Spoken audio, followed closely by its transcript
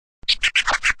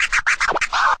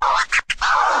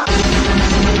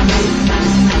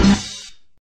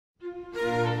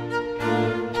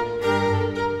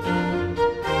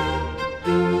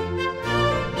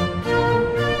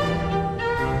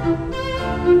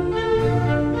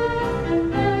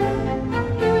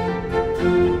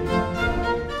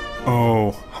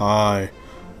Hi,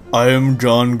 I am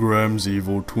John Graham's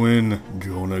evil twin,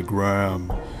 Jonah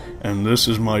Graham, and this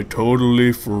is my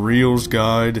totally for reals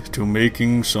guide to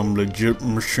making some legit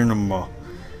machinima.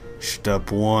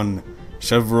 Step 1.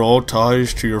 Sever all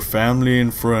ties to your family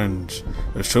and friends.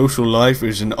 A social life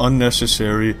is an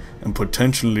unnecessary and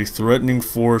potentially threatening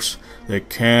force that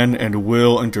can and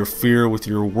will interfere with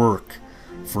your work.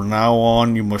 From now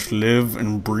on, you must live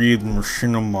and breathe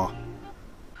machinima.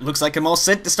 Looks like I'm all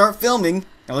set to start filming.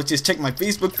 Now let's just check my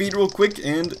Facebook feed real quick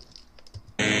and...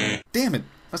 Damn it,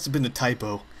 must have been a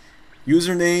typo.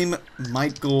 Username,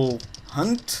 Michael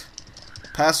Hunt.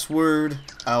 Password,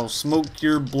 I'll smoke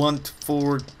your blunt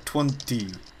for 20.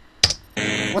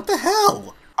 What the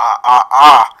hell?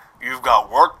 You've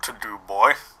got work to do,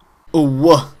 boy.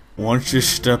 Once this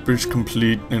step is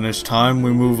complete, and it's time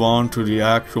we move on to the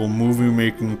actual movie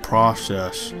making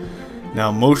process. Now,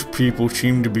 most people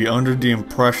seem to be under the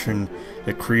impression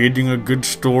that creating a good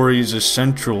story is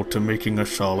essential to making a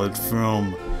solid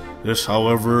film. This,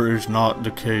 however, is not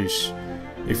the case.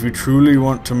 If you truly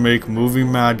want to make movie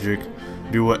magic,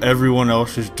 do what everyone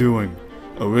else is doing.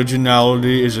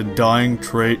 Originality is a dying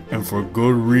trait, and for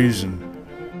good reason.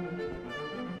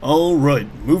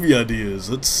 Alright, movie ideas,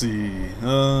 let's see.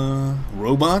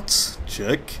 Robots?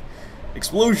 Check.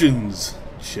 Explosions?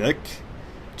 Check.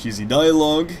 Cheesy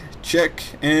dialogue? Check.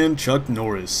 And Chuck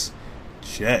Norris?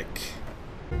 Check.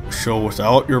 So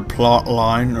without your plot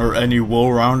line or any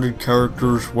well-rounded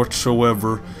characters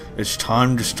whatsoever, it's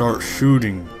time to start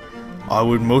shooting. I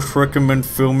would most recommend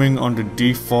filming on the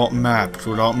default maps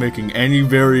without making any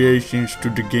variations to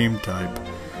the game type.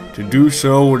 To do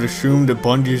so would assume that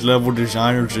Bungie's level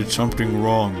designers did something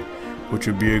wrong, which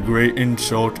would be a great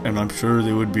insult, and I'm sure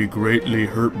they would be greatly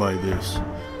hurt by this.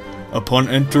 Upon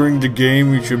entering the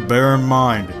game, you should bear in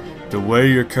mind the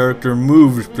way your character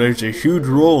moves plays a huge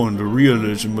role in the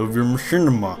realism of your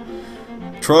machinima.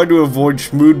 Try to avoid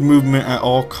smooth movement at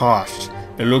all costs.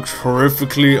 It looks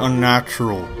horrifically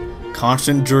unnatural.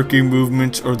 Constant jerky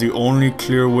movements are the only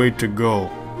clear way to go.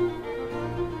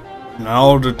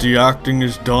 Now that the acting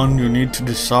is done, you need to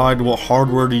decide what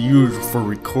hardware to use for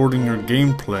recording your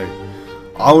gameplay.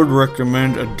 I would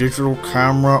recommend a digital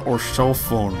camera or cell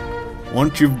phone.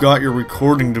 Once you've got your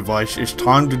recording device, it's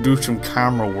time to do some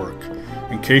camera work.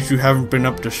 In case you haven't been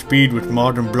up to speed with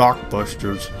modern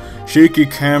blockbusters, shaky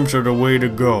cams are the way to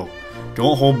go.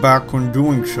 Don't hold back when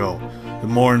doing so. The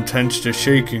more intense the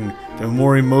shaking, the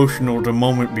more emotional the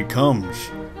moment becomes.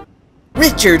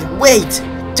 Richard, wait!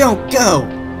 Don't go!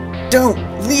 Don't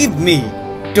leave me!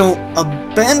 Don't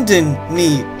abandon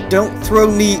me! Don't throw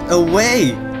me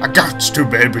away! I gots to,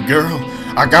 baby girl.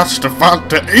 I gots to fight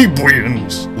the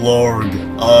aliens. Lord,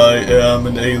 I am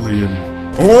an alien.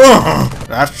 Whoa!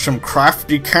 That's some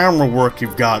crafty camera work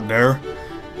you've got there.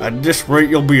 At this rate,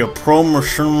 you'll be a pro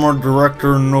machinima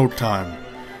director in no time.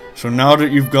 So now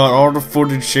that you've got all the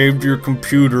footage saved to your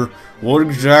computer, what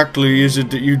exactly is it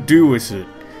that you do with it?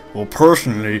 Well,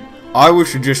 personally, I would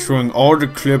suggest throwing all the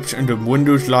clips into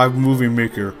Windows Live Movie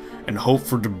Maker and hope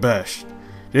for the best.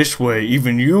 This way,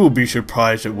 even you will be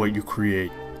surprised at what you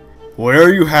create. Well,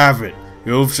 there you have it.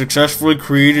 You have successfully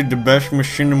created the best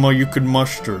machinima you could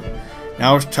muster.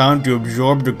 Now it's time to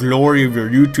absorb the glory of your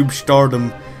YouTube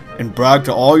stardom and brag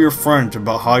to all your friends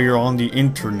about how you're on the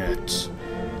internets.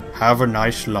 Have a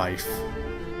nice life.